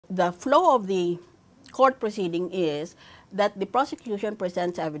the flow of the court proceeding is that the prosecution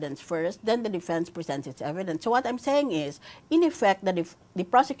presents evidence first, then the defense presents its evidence. So what I'm saying is, in effect, the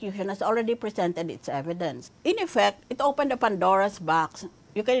prosecution has already presented its evidence. In effect, it opened a Pandora's box.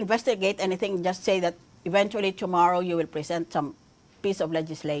 You can investigate anything, just say that eventually tomorrow you will present some piece of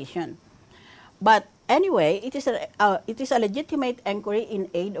legislation. But anyway, it is a legitimate inquiry in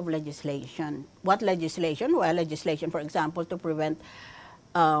aid of legislation. What legislation? Well, legislation, for example, to prevent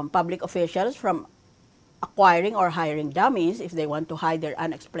public officials from acquiring or hiring dummies if they want to hide their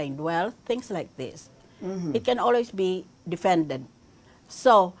unexplained wealth, things like this. It can always be defended.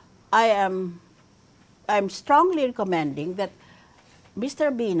 So I'm strongly recommending that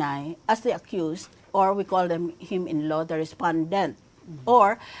Mr. Binay, as the accused, or we call him in law the respondent,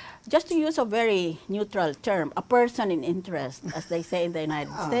 or just to use a very neutral term, a person in interest, as they say in the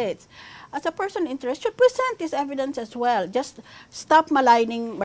United States, as a person in interest, should present this evidence as well. Just stop maligning